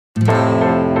Hi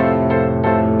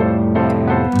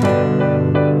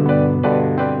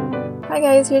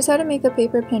guys, here's how to make a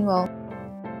paper pinwheel.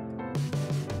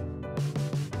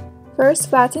 First,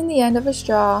 flatten the end of a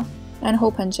straw and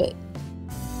hole punch it.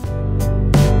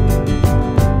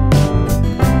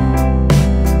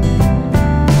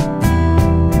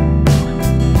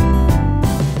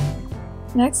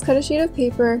 Next, cut a sheet of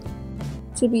paper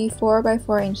to be 4 by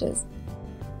 4 inches.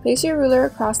 Place your ruler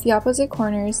across the opposite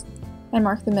corners and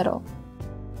mark the middle.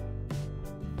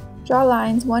 Draw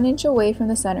lines 1 inch away from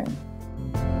the center.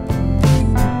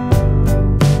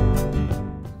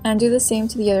 And do the same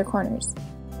to the other corners.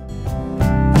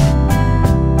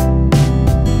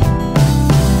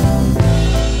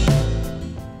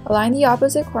 Align the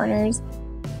opposite corners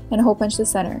and hole punch the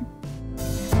center.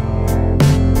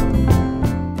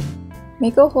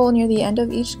 Make a hole near the end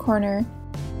of each corner.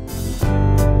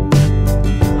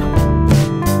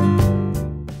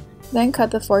 Then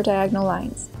cut the 4 diagonal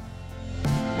lines.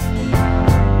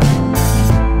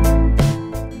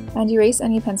 And erase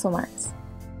any pencil marks.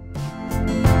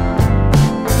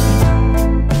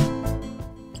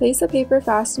 Place a paper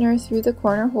fastener through the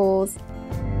corner holes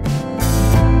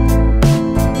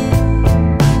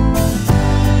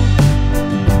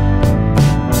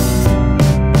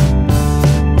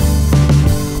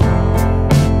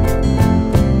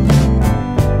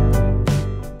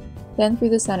then through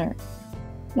the center.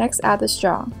 Next, add the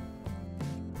straw.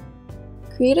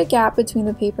 Create a gap between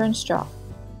the paper and straw.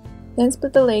 Then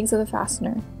split the legs of the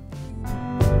fastener.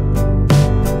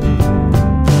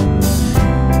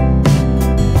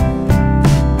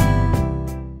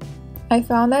 I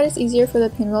found that it's easier for the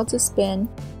pinwheel to spin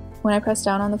when I press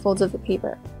down on the folds of the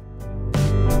paper.